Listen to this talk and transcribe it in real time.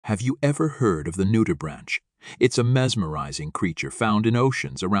Have you ever heard of the nudibranch? It's a mesmerizing creature found in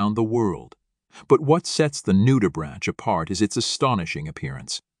oceans around the world. But what sets the nudibranch apart is its astonishing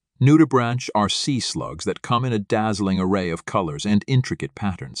appearance. Nudibranch are sea slugs that come in a dazzling array of colors and intricate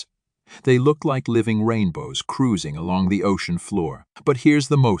patterns. They look like living rainbows cruising along the ocean floor. But here's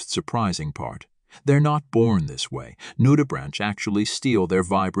the most surprising part. They're not born this way. Nudibranch actually steal their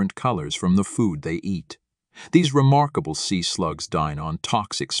vibrant colors from the food they eat. These remarkable sea slugs dine on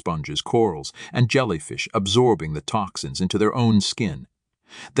toxic sponges, corals, and jellyfish, absorbing the toxins into their own skin.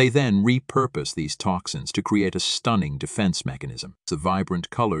 They then repurpose these toxins to create a stunning defense mechanism. The vibrant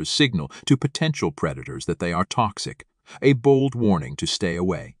colors signal to potential predators that they are toxic, a bold warning to stay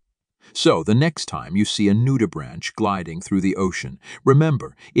away. So, the next time you see a nudibranch gliding through the ocean,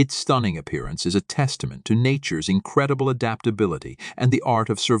 remember, its stunning appearance is a testament to nature's incredible adaptability and the art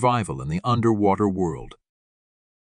of survival in the underwater world.